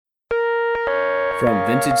From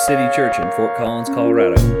Vintage City Church in Fort Collins,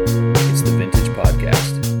 Colorado, it's the Vintage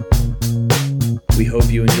Podcast. We hope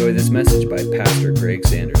you enjoy this message by Pastor Greg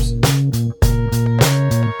Sanders.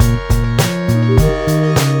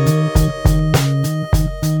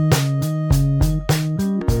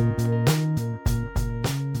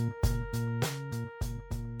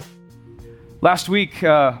 Last week,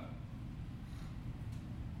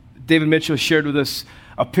 David Mitchell shared with us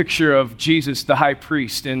a picture of Jesus, the high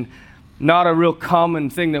priest, and not a real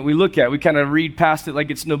common thing that we look at. We kind of read past it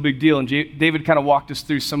like it's no big deal. And David kind of walked us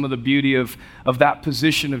through some of the beauty of that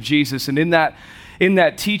position of Jesus. And in that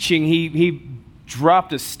teaching, he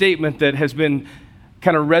dropped a statement that has been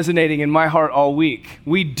kind of resonating in my heart all week.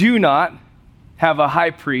 We do not have a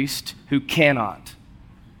high priest who cannot.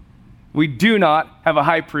 We do not have a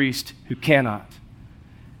high priest who cannot.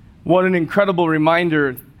 What an incredible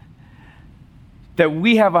reminder that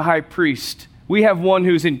we have a high priest. We have one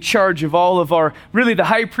who's in charge of all of our, really the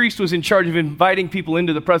high priest was in charge of inviting people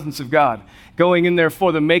into the presence of God, going in there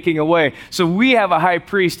for them, making a way. So we have a high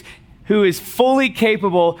priest who is fully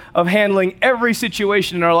capable of handling every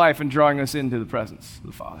situation in our life and drawing us into the presence of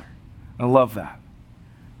the Father. I love that.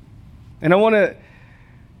 And I want to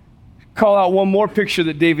call out one more picture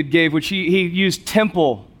that David gave, which he used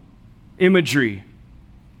temple imagery.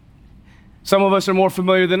 Some of us are more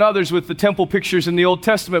familiar than others with the temple pictures in the Old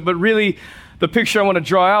Testament, but really the picture I want to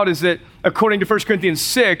draw out is that according to 1 Corinthians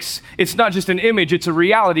 6, it's not just an image, it's a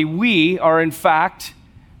reality. We are in fact,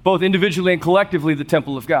 both individually and collectively, the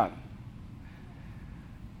temple of God.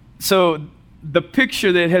 So the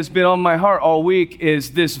picture that has been on my heart all week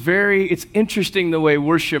is it's interesting the way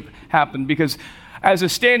worship happened, because as a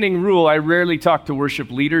standing rule, I rarely talk to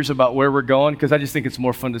worship leaders about where we're going because I just think it's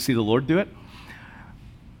more fun to see the Lord do it.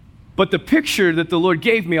 But the picture that the Lord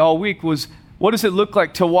gave me all week was, what does it look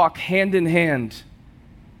like to walk hand in hand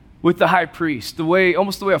with the high priest,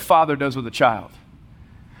 almost the way a father does with a child,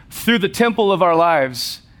 through the temple of our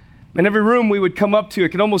lives. In every room we would come up to, I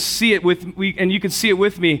could almost see it and you can see it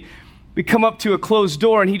with me. We come up to a closed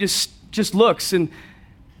door and he just looks and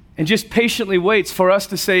just patiently waits for us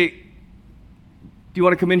to say, do you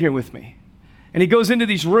want to come in here with me? And he goes into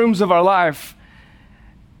these rooms of our life.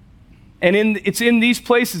 And it's in these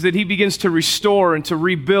places that he begins to restore and to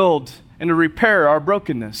rebuild and to repair our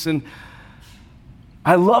brokenness. And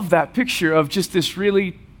I love that picture of just this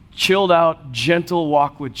really chilled out, gentle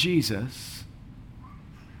walk with Jesus.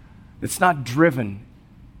 It's not driven.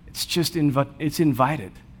 It's just it's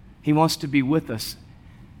invited. He wants to be with us,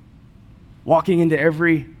 walking into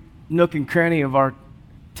every nook and cranny of our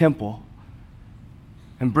temple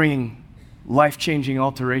and bringing life-changing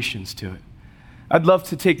alterations to it. I'd love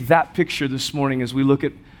to take that picture this morning as we look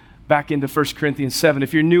back into 1 Corinthians 7.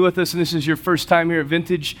 If you're new with us and this is your first time here at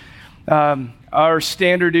Vintage, our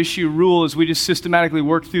standard issue rule is we just systematically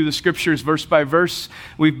work through the scriptures verse by verse.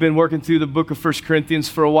 We've been working through the book of 1 Corinthians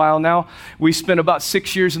for a while now. We spent about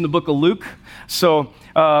 6 years in the book of Luke. So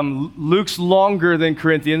Luke's longer than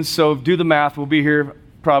Corinthians, so do the math. We'll be here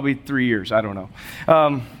probably 3 years. I don't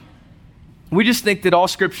know. We just think that all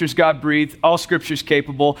Scripture is God-breathed, all Scripture is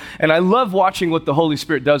capable, and I love watching what the Holy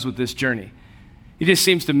Spirit does with this journey. He just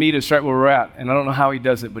seems to meet us right where we're at, and I don't know how he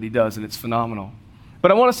does it, but he does, and it's phenomenal.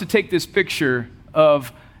 But I want us to take this picture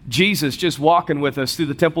of Jesus just walking with us through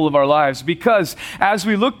the temple of our lives, because as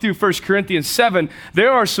we look through 1 Corinthians 7,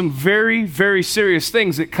 there are some very, very serious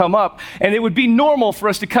things that come up, and it would be normal for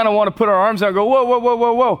us to kind of want to put our arms out and go, whoa, whoa, whoa,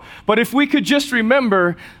 whoa, whoa. But if we could just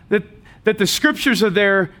remember that the Scriptures are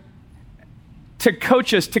there to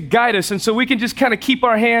coach us, to guide us. And so we can just kind of keep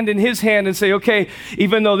our hand in his hand and say, okay,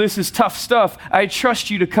 even though this is tough stuff, I trust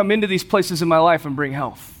you to come into these places in my life and bring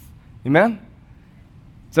health. Amen?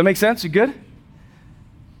 Does that make sense? You good?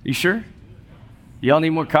 You sure? Y'all need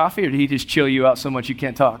more coffee, or did he just chill you out so much you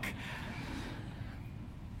can't talk?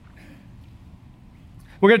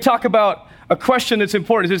 We're going to talk about a question that's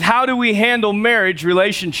important. It says, how do we handle marriage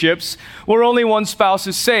relationships where only one spouse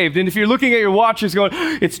is saved? And if you're looking at your watches going,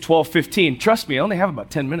 it's 12:15, trust me, I only have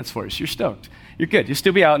about 10 minutes for us. You're stoked. You're good. You'll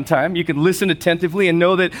still be out in time. You can listen attentively and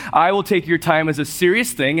know that I will take your time as a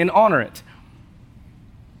serious thing and honor it.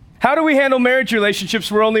 How do we handle marriage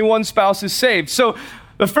relationships where only one spouse is saved? So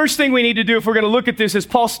the first thing we need to do if we're going to look at this, as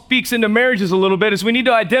Paul speaks into marriages a little bit, is we need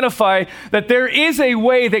to identify that there is a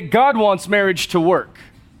way that God wants marriage to work.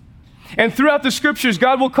 And throughout the scriptures,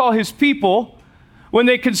 God will call his people, when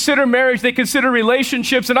they consider marriage, they consider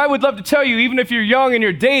relationships. And I would love to tell you, even if you're young and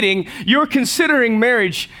you're dating, you're considering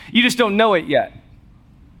marriage. You just don't know it yet.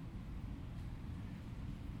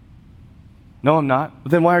 No, I'm not. Well,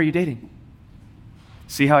 then why are you dating?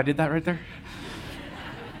 See how I did that right there?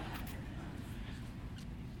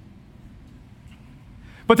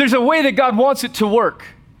 But there's a way that God wants it to work.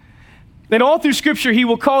 And all through Scripture, he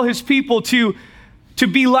will call his people to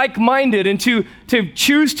be like-minded and to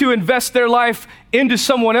choose to invest their life into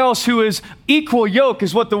someone else who is equal yoke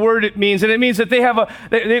is what the word it means. And it means that they have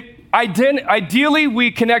ideally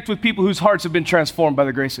we connect with people whose hearts have been transformed by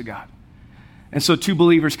the grace of God. And so two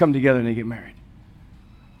believers come together and they get married.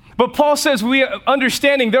 But Paul says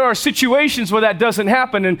understanding there are situations where that doesn't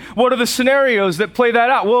happen. And what are the scenarios that play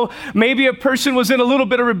that out? Well, maybe a person was in a little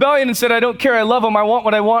bit of rebellion and said, I don't care, I love him, I want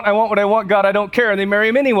what I want, I want what I want, God, I don't care, and they marry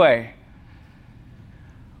him anyway.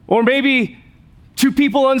 Or maybe two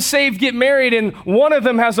people unsaved get married and one of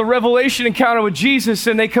them has a revelation encounter with Jesus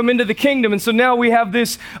and they come into the kingdom. And so now we have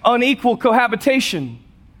this unequal cohabitation.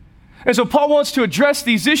 And so Paul wants to address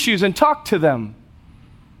these issues and talk to them.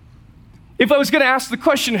 If I was going to ask the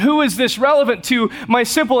question, who is this relevant to? My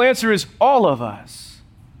simple answer is all of us.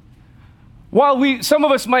 While some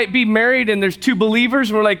of us might be married and there's two believers,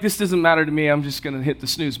 and we're like, this doesn't matter to me, I'm just going to hit the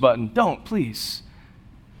snooze button. Don't, please.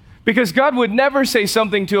 Because God would never say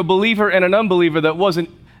something to a believer and an unbeliever that wasn't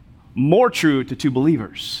more true to two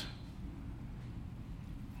believers.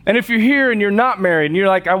 And if you're here and you're not married and you're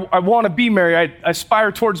like, I want to be married, I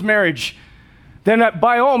aspire towards marriage, then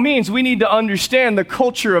by all means, we need to understand the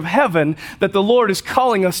culture of heaven that the Lord is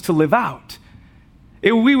calling us to live out.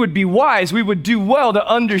 If we would be wise, we would do well to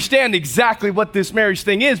understand exactly what this marriage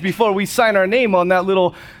thing is before we sign our name on that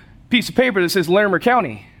little piece of paper that says Larimer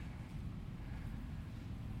County.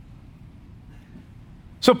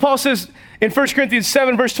 So Paul says in 1 Corinthians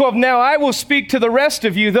 7, verse 12, now I will speak to the rest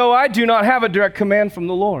of you, though I do not have a direct command from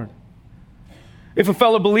the Lord. If a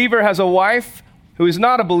fellow believer has a wife who is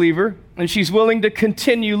not a believer, and she's willing to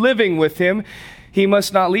continue living with him, he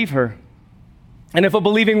must not leave her. And if a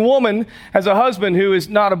believing woman has a husband who is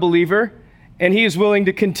not a believer, and he is willing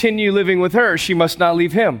to continue living with her, she must not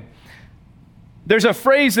leave him. There's a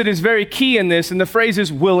phrase that is very key in this, and the phrase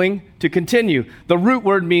is willing to continue. The root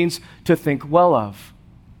word means to think well of.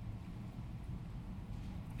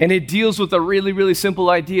 And it deals with a really, really simple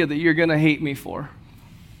idea that you're going to hate me for.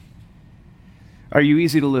 Are you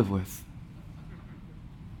easy to live with?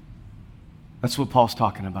 That's what Paul's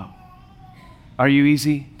talking about. Are you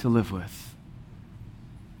easy to live with?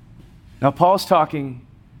 Now, Paul's talking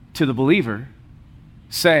to the believer,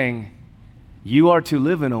 saying, you are to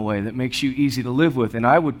live in a way that makes you easy to live with. And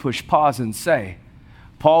I would push pause and say,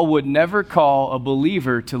 Paul would never call a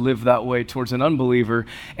believer to live that way towards an unbeliever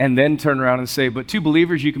and then turn around and say, but two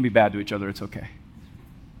believers, you can be bad to each other, it's okay.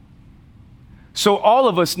 So all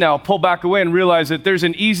of us now pull back away and realize that there's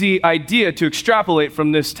an easy idea to extrapolate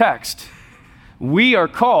from this text. We are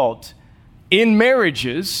called in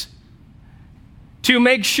marriages to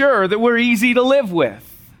make sure that we're easy to live with.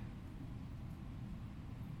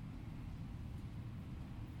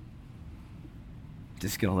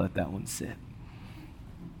 Just going to let that one sit.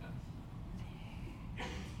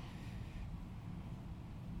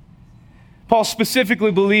 Paul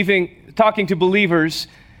specifically talking to believers,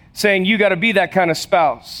 saying, you got to be that kind of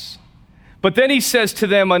spouse. But then he says to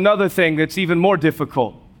them another thing that's even more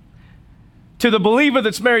difficult. To the believer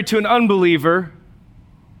that's married to an unbeliever,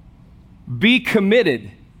 be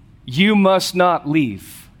committed. You must not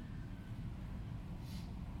leave.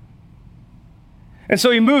 And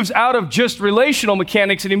so he moves out of just relational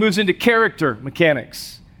mechanics and he moves into character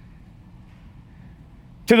mechanics.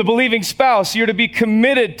 To the believing spouse, you're to be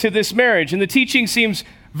committed to this marriage. And the teaching seems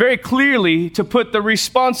very clearly to put the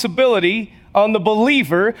responsibility on the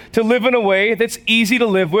believer to live in a way that's easy to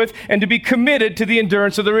live with and to be committed to the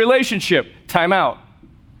endurance of the relationship. Time out.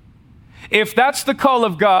 If that's the call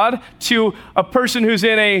of God to a person who's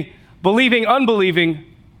in a believing, unbelieving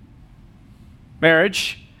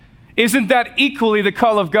marriage, isn't that equally the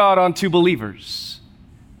call of God on two believers?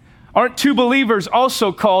 Aren't two believers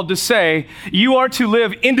also called to say, you are to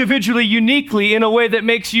live individually, uniquely in a way that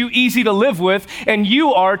makes you easy to live with, and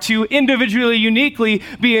you are to individually, uniquely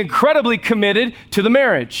be incredibly committed to the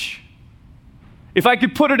marriage? If I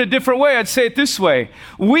could put it a different way, I'd say it this way.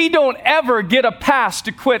 We don't ever get a pass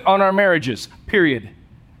to quit on our marriages, period.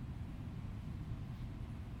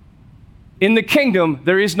 In the kingdom,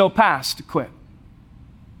 there is no pass to quit.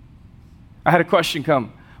 I had a question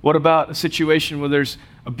come. What about a situation where there's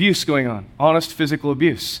abuse going on, honest physical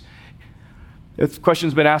abuse? This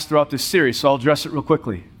question's been asked throughout this series, so I'll address it real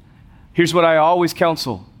quickly. Here's what I always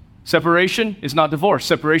counsel. Separation is not divorce.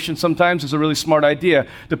 Separation sometimes is a really smart idea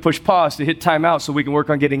to push pause, to hit time out so we can work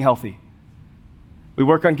on getting healthy. We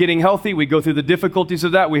work on getting healthy. We go through the difficulties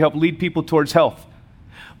of that. We help lead people towards health.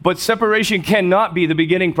 But separation cannot be the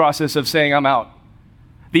beginning process of saying, I'm out.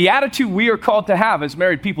 The attitude we are called to have as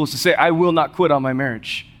married people is to say, I will not quit on my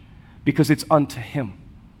marriage because it's unto him.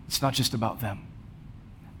 It's not just about them.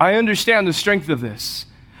 I understand the strength of this.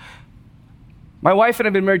 My wife and I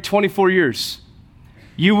have been married 24 years.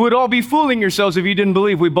 You would all be fooling yourselves if you didn't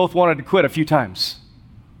believe we both wanted to quit a few times.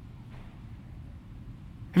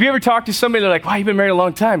 Have you ever talked to somebody, they're like, wow, you've been married a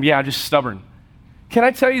long time? Yeah, I'm just stubborn. Can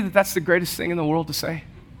I tell you that that's the greatest thing in the world to say?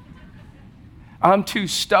 I'm too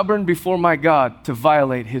stubborn before my God to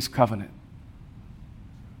violate his covenant.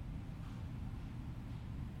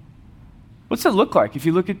 What's it look like if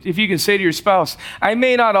you can say to your spouse, I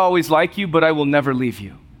may not always like you, but I will never leave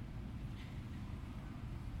you.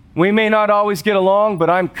 We may not always get along, but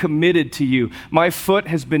I'm committed to you. My foot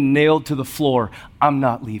has been nailed to the floor. I'm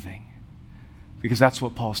not leaving. Because that's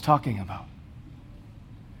what Paul's talking about.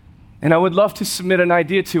 And I would love to submit an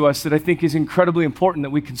idea to us that I think is incredibly important that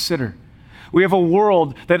we consider. We have a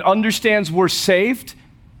world that understands we're saved,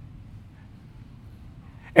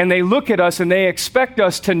 and they look at us and they expect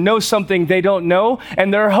us to know something they don't know,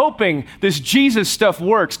 and they're hoping this Jesus stuff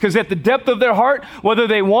works, because at the depth of their heart, whether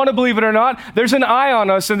they want to believe it or not, there's an eye on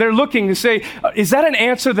us, and they're looking to say, is that an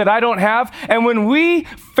answer that I don't have? And when we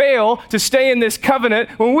fail to stay in this covenant,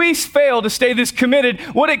 when we fail to stay this committed,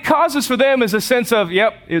 what it causes for them is a sense of,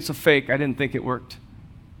 yep, it's a fake. I didn't think it worked.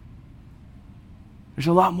 There's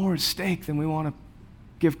a lot more at stake than we want to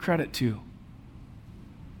give credit to.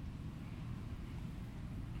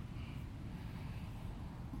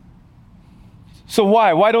 So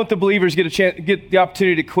why? Why don't the believers get the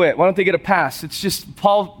opportunity to quit? Why don't they get a pass? It's just,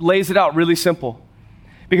 Paul lays it out really simple.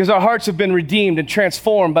 Because our hearts have been redeemed and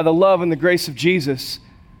transformed by the love and the grace of Jesus.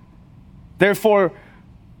 Therefore,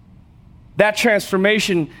 that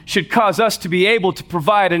transformation should cause us to be able to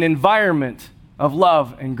provide an environment of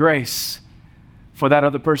love and grace for that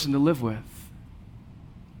other person to live with.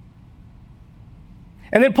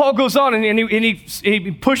 And then Paul goes on and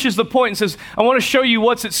he pushes the point and says, I want to show you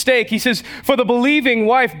what's at stake. He says, for the believing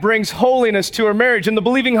wife brings holiness to her marriage, and the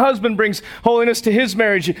believing husband brings holiness to his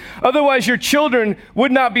marriage. Otherwise, your children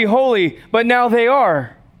would not be holy, but now they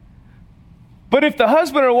are. But if the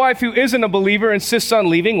husband or wife who isn't a believer insists on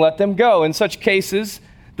leaving, let them go. In such cases,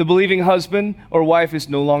 the believing husband or wife is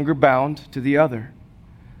no longer bound to the other.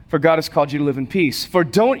 For God has called you to live in peace. For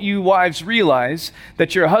don't you wives realize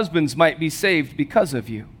that your husbands might be saved because of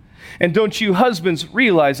you? And don't you husbands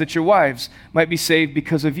realize that your wives might be saved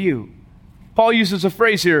because of you? Paul uses a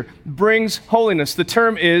phrase here, brings holiness. The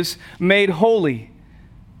term is made holy.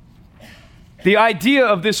 The idea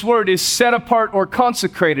of this word is set apart or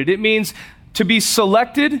consecrated. It means to be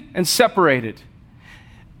selected and separated.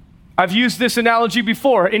 I've used this analogy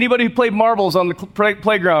before. Anybody who played marbles on the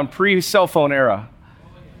playground pre-cell phone era?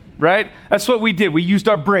 Right? That's what we did. We used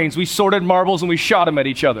our brains. We sorted marbles and we shot them at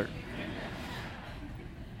each other.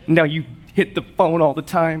 Now you hit the phone all the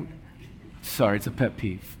time. Sorry, it's a pet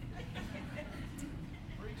peeve.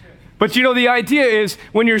 But you know, the idea is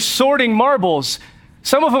when you're sorting marbles,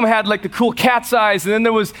 some of them had like the cool cat's eyes, and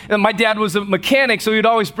then my dad was a mechanic, so he'd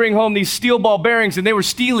always bring home these steel ball bearings, and they were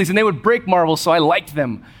steelies, and they would break marbles, so I liked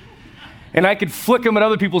them. And I could flick them at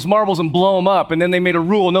other people's marbles and blow them up, and then they made a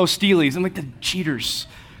rule, no steelies. I'm like, the cheaters.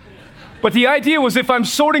 But the idea was if I'm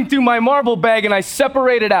sorting through my marble bag and I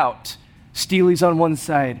separate it out, steelies on one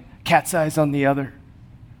side, cat's eyes on the other.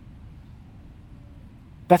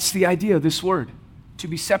 That's the idea of this word, to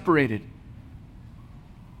be separated.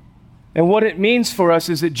 And what it means for us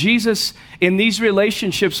is that Jesus, in these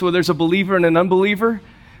relationships where there's a believer and an unbeliever,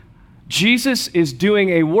 Jesus is doing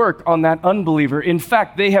a work on that unbeliever. In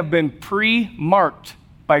fact, they have been pre-marked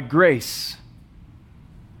by grace.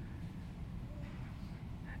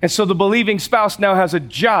 And so the believing spouse now has a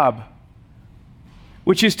job,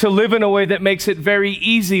 which is to live in a way that makes it very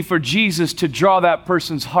easy for Jesus to draw that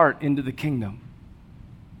person's heart into the kingdom.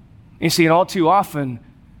 You see, and all too often,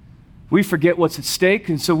 we forget what's at stake,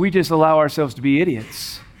 and so we just allow ourselves to be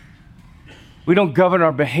idiots. We don't govern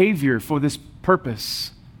our behavior for this purpose.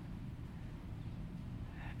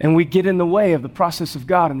 And we get in the way of the process of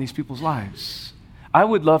God in these people's lives. I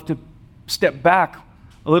would love to step back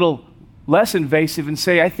a little less invasive and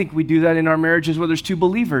say, I think we do that in our marriages where there's two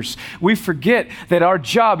believers. We forget that our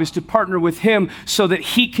job is to partner with Him so that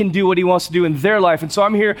He can do what He wants to do in their life. And so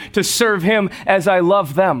I'm here to serve Him as I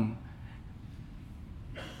love them.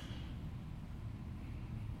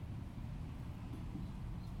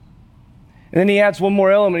 And then he adds one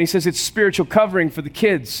more element. He says it's spiritual covering for the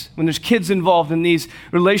kids. When there's kids involved in these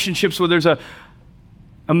relationships where there's a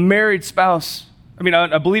married spouse,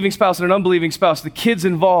 a believing spouse and an unbelieving spouse, the kids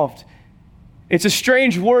involved. It's a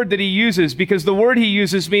strange word that he uses because the word he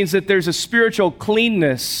uses means that there's a spiritual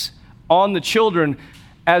cleanness on the children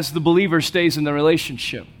as the believer stays in the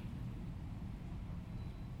relationship.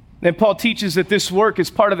 Then Paul teaches that this work is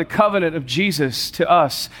part of the covenant of Jesus to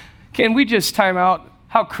us. Can we just time out?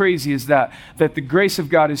 How crazy is that? That the grace of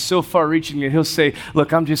God is so far reaching that he'll say,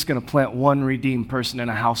 look, I'm just going to plant one redeemed person in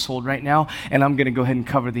a household right now, and I'm going to go ahead and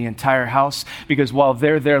cover the entire house, because while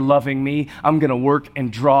they're there loving me, I'm going to work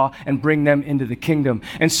and draw and bring them into the kingdom.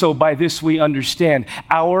 And so by this we understand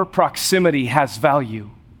our proximity has value.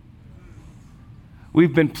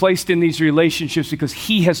 We've been placed in these relationships because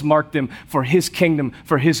he has marked them for his kingdom,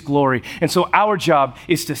 for his glory. And so our job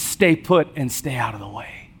is to stay put and stay out of the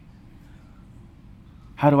way.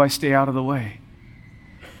 How do I stay out of the way?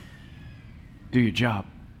 Do your job.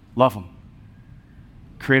 Love them.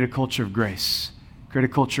 Create a culture of grace. Create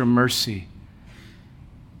a culture of mercy.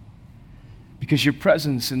 Because your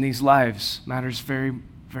presence in these lives matters very,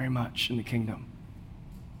 very much in the kingdom.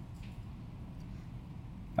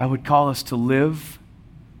 I would call us to live.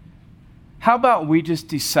 How about we just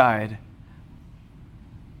decide,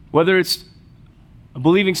 whether it's a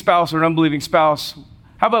believing spouse or an unbelieving spouse,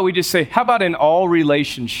 how about we just say, how about in all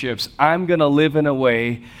relationships, I'm going to live in a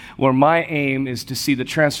way where my aim is to see the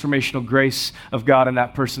transformational grace of God in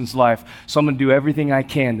that person's life. So I'm going to do everything I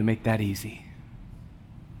can to make that easy.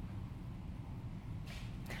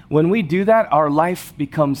 When we do that, our life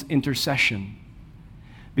becomes intercession,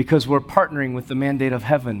 because we're partnering with the mandate of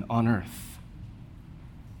heaven on earth.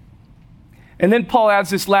 And then Paul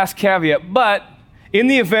adds this last caveat, but in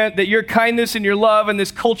the event that your kindness and your love and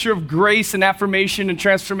this culture of grace and affirmation and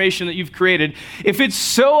transformation that you've created, if it's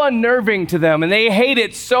so unnerving to them and they hate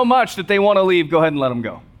it so much that they want to leave, go ahead and let them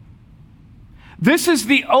go. This is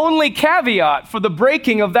the only caveat for the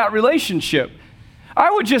breaking of that relationship. I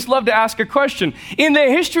would just love to ask a question. In the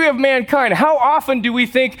history of mankind, how often do we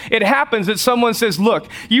think it happens that someone says, look,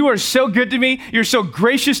 you are so good to me, you're so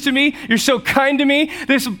gracious to me, you're so kind to me,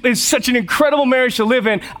 this is such an incredible marriage to live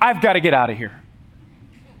in, I've got to get out of here.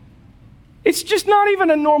 It's just not even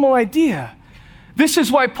a normal idea. This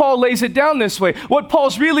is why Paul lays it down this way. What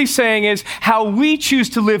Paul's really saying is how we choose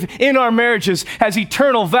to live in our marriages has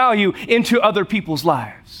eternal value into other people's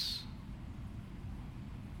lives.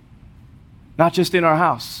 Not just in our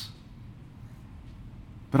house,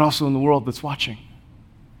 but also in the world that's watching.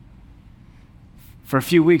 For a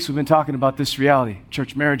few weeks, we've been talking about this reality.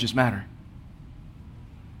 Church, marriages matter.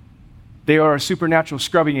 They are a supernatural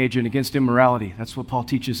scrubbing agent against immorality. That's what Paul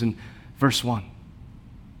teaches in Verse 1.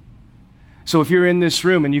 So if you're in this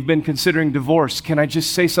room and you've been considering divorce, can I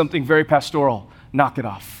just say something very pastoral? Knock it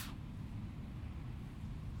off.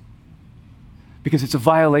 Because it's a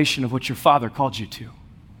violation of what your father called you to.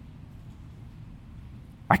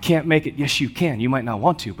 I can't make it. Yes, you can. You might not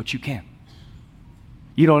want to, but you can.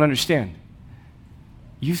 You don't understand.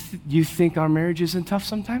 You think our marriage isn't tough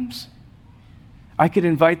sometimes? I could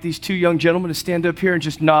invite these two young gentlemen to stand up here and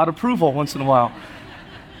just nod approval once in a while.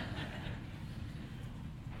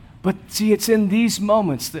 But see, it's in these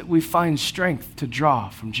moments that we find strength to draw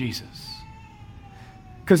from Jesus.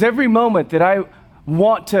 Because every moment that I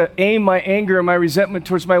want to aim my anger and my resentment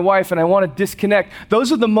towards my wife and I want to disconnect,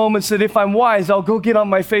 those are the moments that if I'm wise, I'll go get on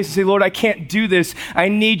my face and say, Lord, I can't do this. I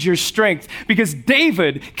need your strength. Because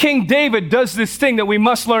King David does this thing that we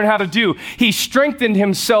must learn how to do. He strengthened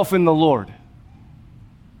himself in the Lord.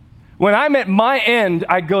 When I'm at my end,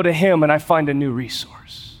 I go to him and I find a new resource.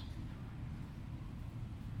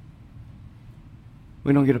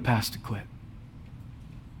 We don't get a pass to quit.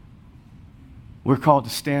 We're called to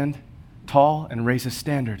stand tall and raise a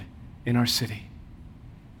standard in our city.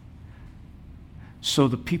 So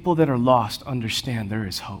the people that are lost understand there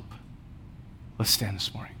is hope. Let's stand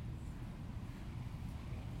this morning.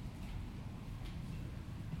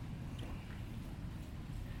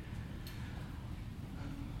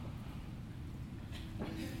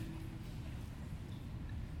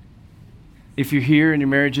 If you're here and your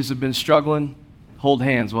marriages have been struggling, hold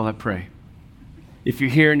hands while I pray. If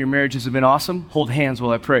you're here and your marriages have been awesome, hold hands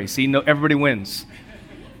while I pray. See, no, everybody wins.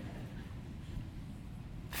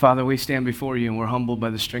 Father, we stand before you and we're humbled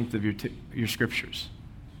by the strength of your scriptures.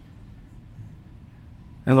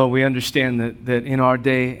 And Lord, we understand that in our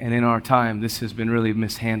day and in our time, this has been really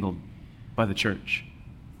mishandled by the church.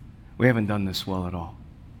 We haven't done this well at all.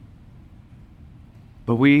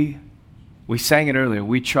 But we sang it earlier,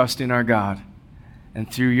 we trust in our God. And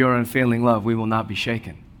through your unfailing love, we will not be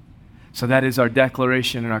shaken. So that is our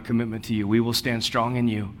declaration and our commitment to you. We will stand strong in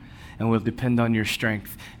you, and we'll depend on your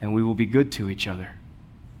strength, and we will be good to each other.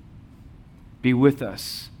 Be with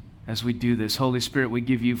us as we do this. Holy Spirit, we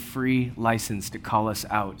give you free license to call us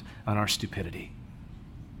out on our stupidity.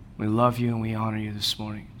 We love you and we honor you this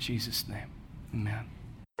morning. In Jesus' name, amen.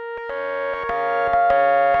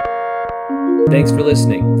 Thanks for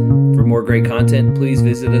listening. For more great content, please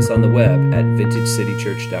visit us on the web at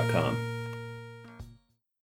vintagecitychurch.com.